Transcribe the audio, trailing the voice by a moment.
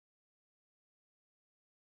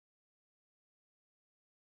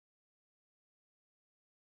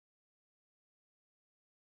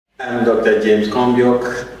I'm Dr. Kames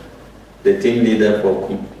Kombiok, the team leader for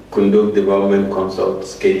Kundok Development Consult,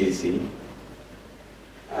 KDC.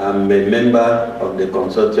 I'm a member of the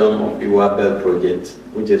consortium of EWA-BELT project,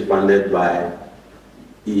 which is funded by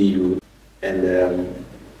EU, and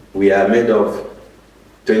we are made of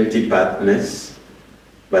 20 partners,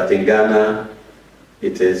 but in Ghana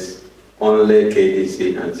it is only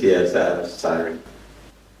KDC and CSIR-SARI.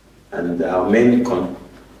 And our main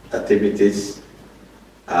activities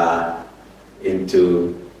are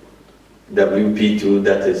into WP2,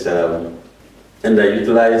 that is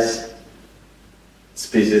underutilized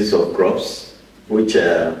species of crops, which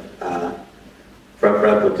are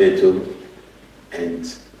frapra potato and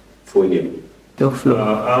phonium.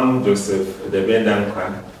 I'm Joseph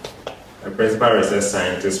Adjebeng-Danquah, a principal research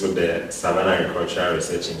scientist with the Savanna Agricultural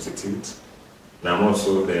Research Institute, and I'm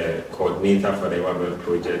also the coordinator for the EWA-BELT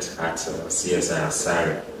project at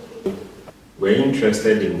CSIR-SARI. We're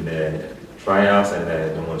interested in the trials and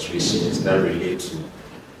the demonstrations that relate to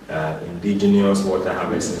indigenous water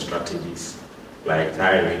harvesting strategies like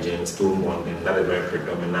tire region, stone bonding, that is very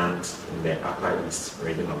predominant in the upper east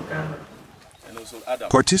region of Ghana.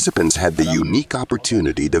 Participants had the unique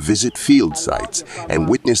opportunity to visit field sites and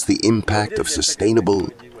witness the impact of sustainable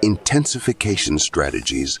intensification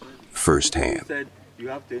strategies firsthand.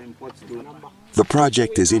 The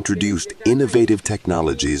project has introduced innovative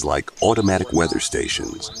technologies like automatic weather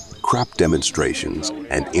stations, crop demonstrations,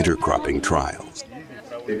 and intercropping trials.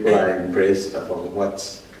 People are impressed about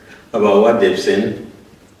what they've seen,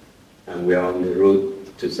 and we are on the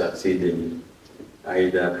road to succeed in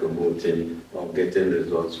either promoting or getting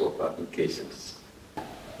results for applications.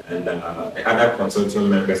 And the other consortium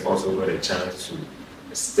members also got a chance to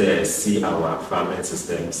see our farming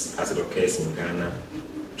systems as it occurs in Ghana,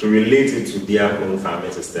 to relate it to their own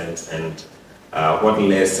farming systems and what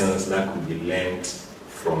lessons that could be learned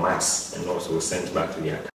from us and also sent back to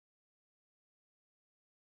their